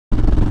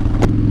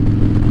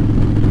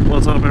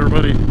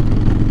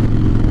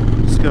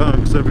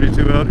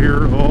72 out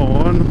here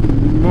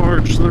on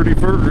March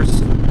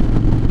 31st.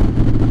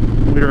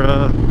 We're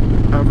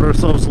having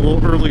ourselves a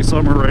little early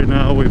summer right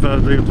now. We've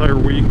had the entire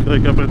week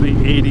like up in the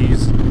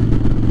 80s.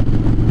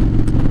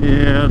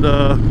 And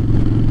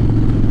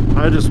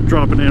I'm just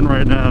dropping in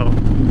right now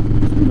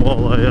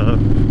while I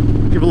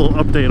give a little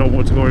update on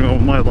what's going on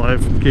with my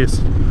life, in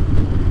case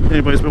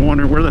anybody's been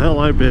wondering where the hell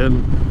I've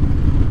been.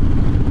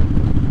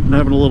 I'm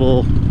having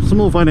some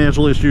little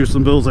financial issues,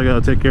 some bills I gotta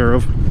take care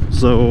of.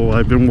 So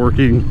I've been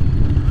working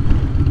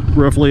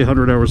roughly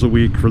 100 hours a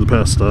week for the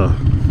past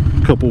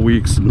couple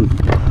weeks, and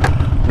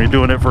I'll be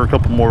doing it for a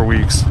couple more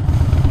weeks.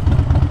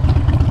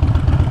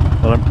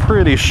 But I'm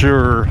pretty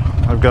sure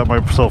I've got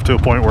myself to a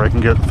point where I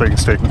can get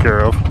things taken care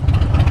of.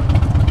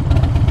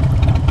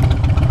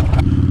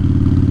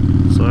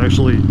 So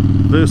actually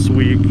this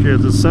week,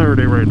 it's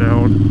Saturday right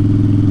now, and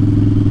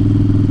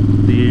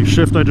the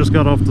shift I just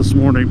got off this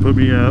morning put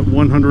me at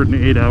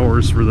 108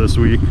 hours for this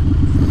week.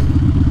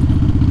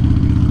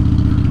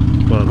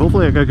 But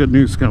hopefully I got good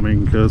news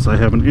coming, because I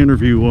have an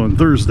interview on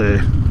Thursday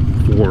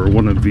for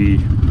one of the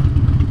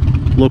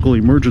local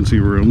emergency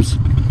rooms,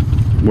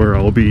 where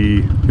I'll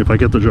be, if I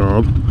get the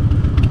job,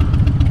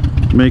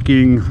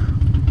 making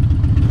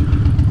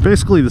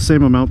basically the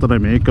same amount that I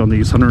make on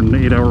these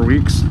 108-hour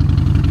weeks.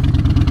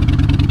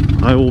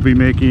 I will be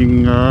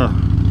making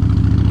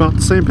about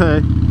the same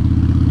pay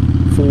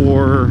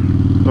for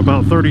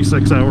about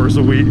 36 hours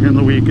a week in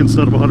the week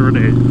instead of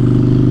 108.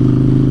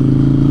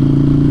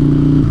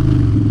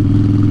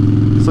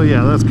 So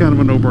yeah, that's kind of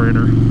a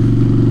no-brainer.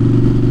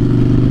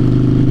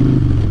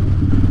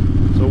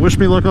 So wish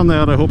me luck on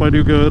that. I hope I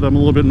do good. I'm a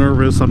little bit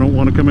nervous. I don't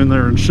want to come in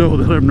there and show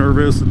that I'm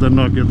nervous and then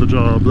not get the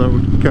job. That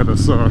would kind of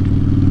suck.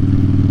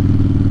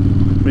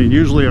 I mean,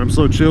 usually I'm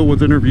so chill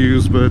with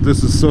interviews, but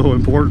this is so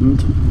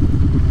important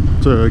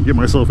to get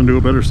myself into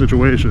a better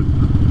situation.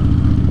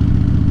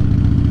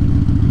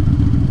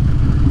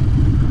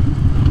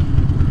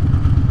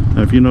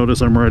 Now, if you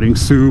notice, I'm riding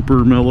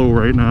super mellow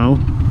right now.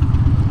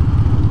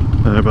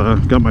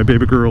 I've got my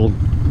baby girl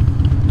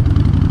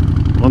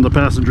on the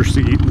passenger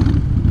seat,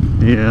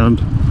 and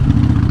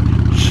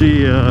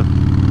she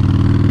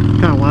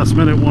kind of last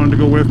minute wanted to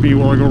go with me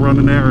while I go run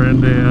an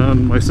errand,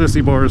 and my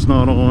sissy bar is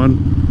not on.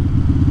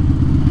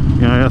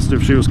 And I asked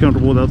if she was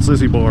comfortable without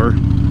sissy bar,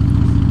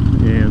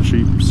 and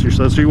she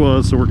said she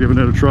was, so we're giving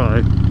it a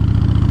try.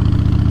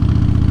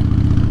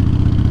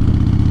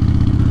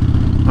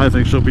 I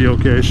think she'll be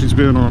okay. She's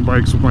been on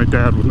bikes with my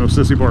dad with no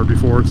sissy bar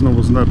before. It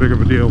wasn't that big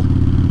of a deal.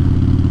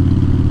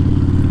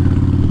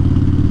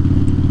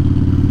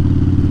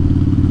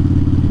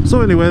 So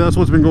anyway, that's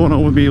what's been going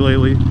on with me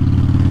lately.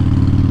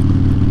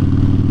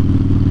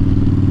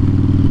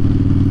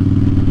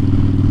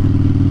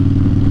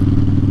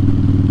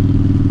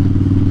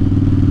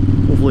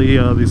 Hopefully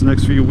these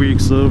next few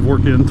weeks of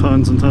working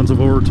tons and tons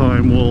of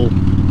overtime will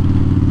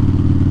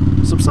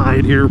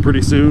subside here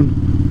pretty soon.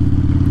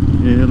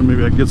 And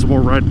maybe I can get some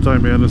more ride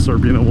time in and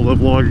start being able to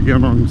vlog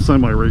again on a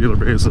semi-regular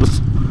basis.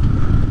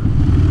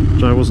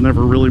 Which I was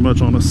never really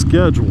much on a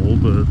schedule,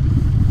 but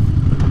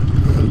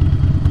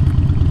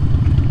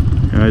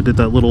I did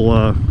that little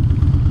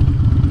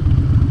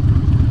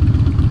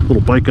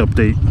bike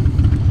update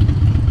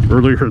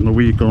earlier in the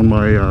week on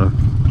my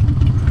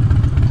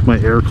my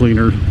air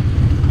cleaner.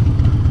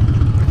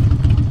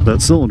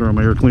 That cylinder on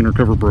my air cleaner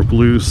cover broke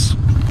loose,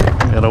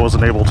 and I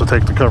wasn't able to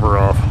take the cover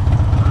off.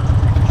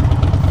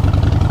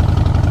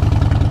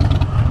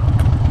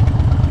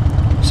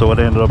 So what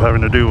I ended up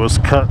having to do was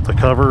cut the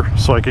cover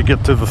so I could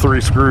get to the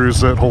 3 screws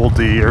that hold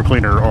the air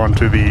cleaner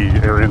onto the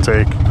air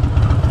intake,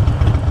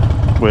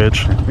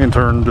 which in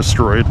turn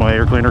destroyed my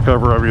air cleaner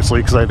cover,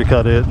 obviously, because I had to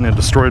cut it, and it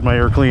destroyed my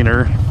air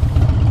cleaner.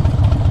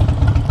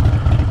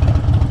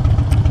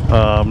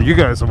 You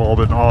guys have all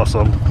been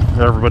awesome.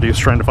 Everybody's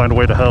trying to find a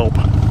way to help.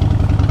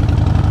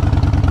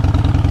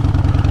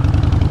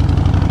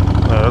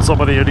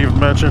 Somebody had even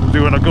mentioned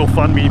doing a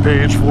GoFundMe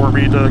page for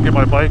me to get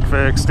my bike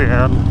fixed,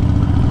 and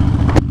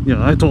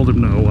yeah, I told him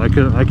no, I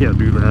can't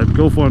do that.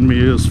 GoFundMe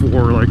is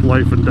for like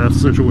life and death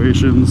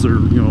situations, or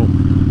you know,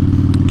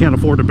 can't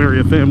afford to bury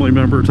a family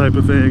member type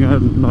of thing.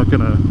 I'm not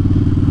gonna,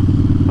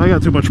 I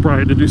got too much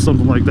pride to do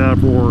something like that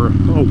for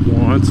a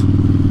want,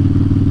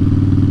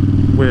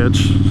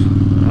 which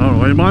I don't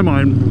know, in my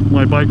mind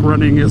my bike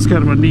running is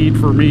kind of a need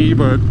for me,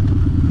 but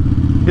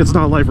it's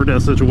not a life or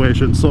death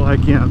situation, so I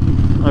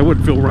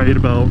wouldn't feel right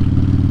about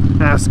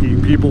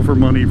asking people for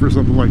money for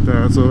something like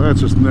that, so that's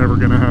just never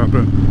gonna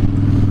happen.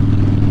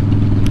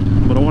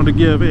 But I want to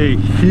give a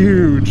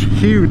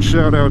huge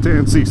shout out to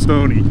NC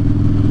Stoney.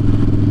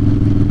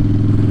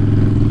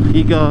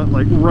 He got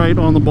like right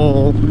on the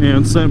ball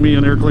and sent me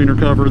an air cleaner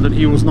cover that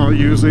he was not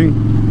using,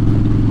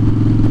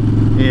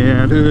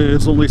 and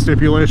his only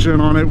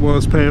stipulation on it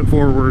was pay it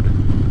forward,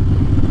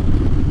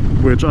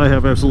 which I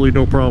have absolutely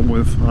no problem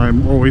with.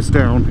 I'm always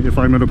down. If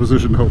I'm in a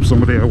position to help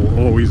somebody, I will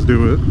always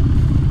do it.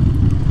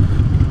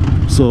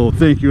 So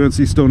thank you,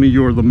 NC Stoney,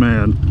 you're the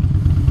man.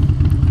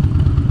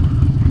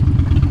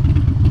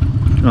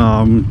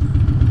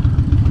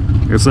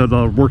 Like I said,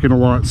 working a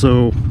lot,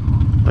 so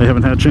I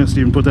haven't had a chance to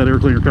even put that air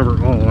cleaner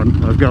cover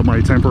on. I've got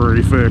my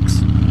temporary fix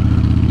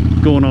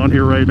going on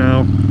here right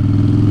now.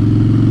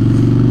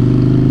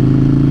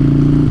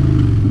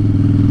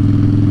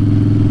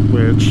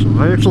 Which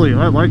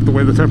I like the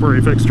way the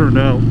temporary fix turned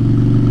out.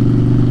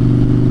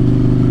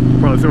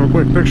 Probably throw a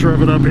quick picture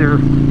of it up here.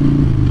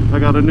 I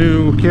got a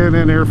new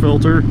K&N air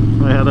filter.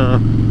 I had a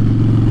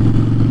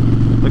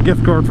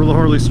gift card for the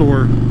Harley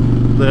store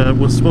that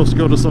was supposed to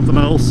go to something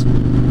else,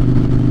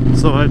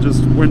 so I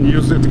just went and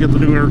used it to get the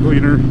new air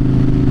cleaner.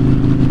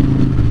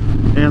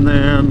 And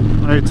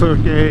then I took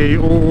a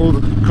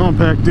old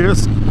compact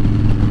disc,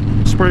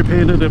 spray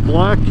painted it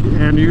black,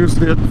 and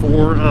used it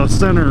for the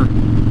center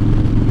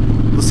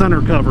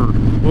cover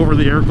over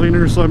the air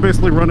cleaner. So I'm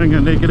basically running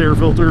a naked air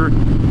filter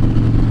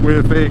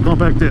with a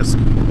compact disc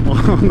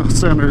on the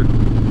center.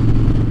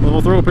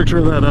 I'll throw a picture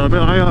of that up.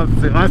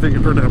 I think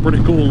it turned out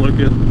pretty cool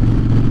looking.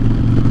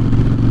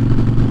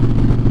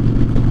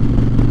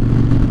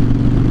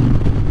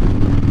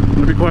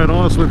 To be quite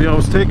honest with you, I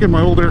was taking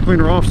my old air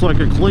cleaner off so I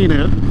could clean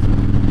it.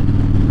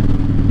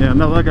 Yeah,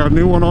 now that I got a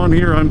new one on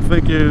here, I'm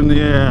thinking,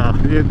 yeah,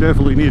 it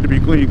definitely needed to be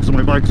cleaned because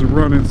my bikes are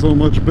running so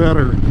much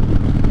better.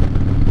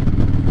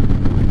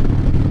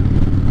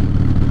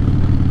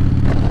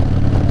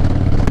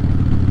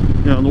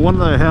 Yeah, the one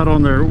that I had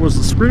on there was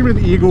the Screaming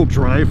Eagle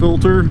dry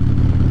filter,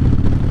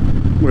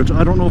 which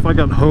I don't know if I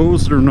got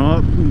hosed or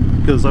not,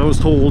 because I was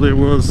told it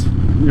was,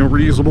 you know,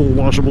 reusable,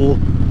 washable,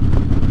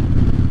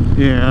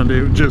 and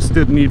it just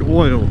didn't need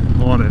oil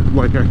on it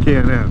like a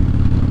K&N.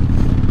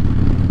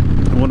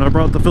 When I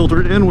brought the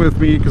filter in with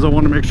me, because I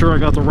wanted to make sure I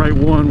got the right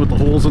one with the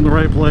holes in the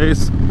right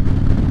place,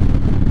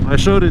 I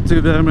showed it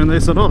to them and they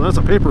said, oh, that's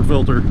a paper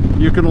filter.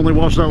 You can only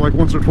wash that like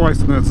once or twice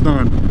and that's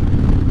done.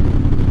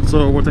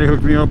 So what they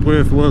hooked me up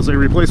with was a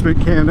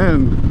replacement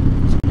K&N.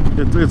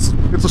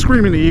 It's a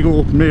Screaming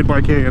Eagle made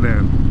by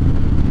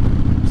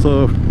K&N.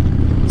 So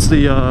it's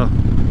the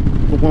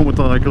one with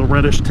like a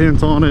reddish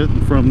tint on it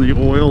from the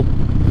oil.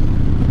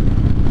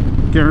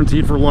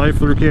 Guaranteed for life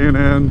through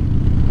K&N.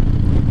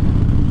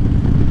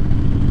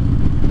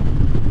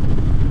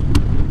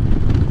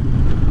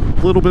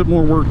 A little bit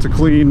more work to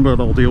clean,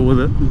 but I'll deal with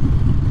it.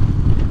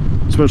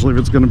 Especially if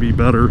it's going to be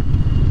better.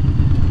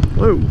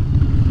 Whoa.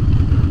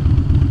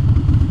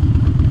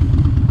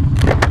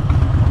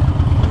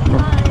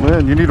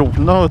 Man, you need to...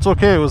 No, it's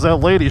okay. It was that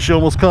lady. She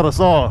almost cut us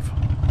off.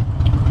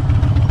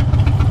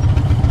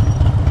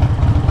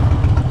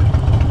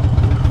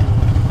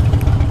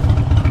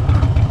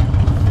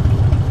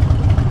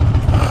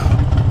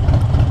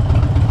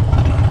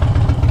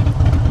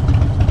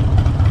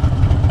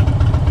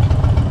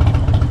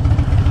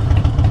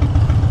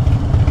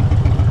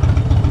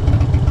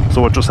 So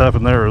what just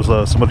happened there is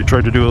somebody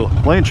tried to do a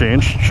lane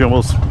change. She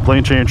almost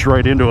lane changed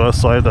right into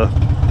us, so I had to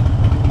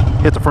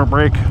hit the front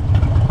brake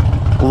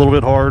a little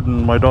bit hard,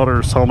 and my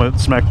daughter's helmet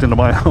smacked into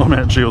my helmet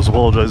and she was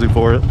apologizing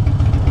for it.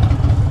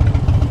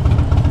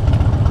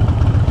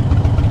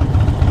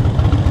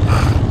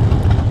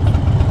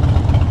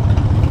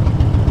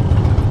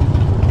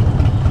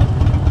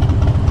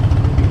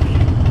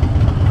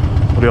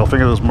 What do y'all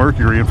think of this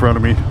Mercury in front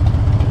of me?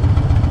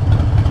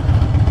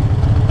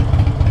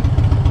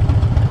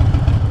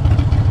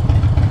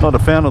 Not a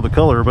fan of the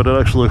color, but it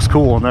actually looks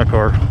cool on that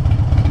car.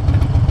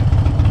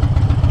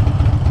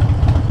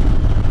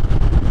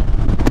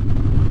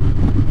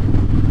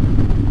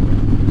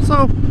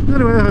 So,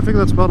 anyway, I think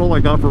that's about all I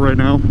got for right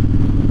now.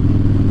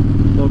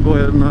 I'll go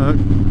ahead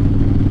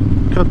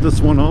and cut this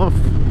one off.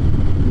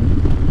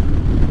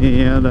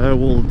 And I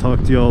will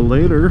talk to y'all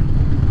later.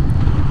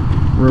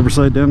 Rubber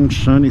side down,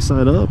 shiny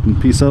side up,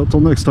 and peace out till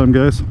next time,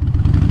 guys.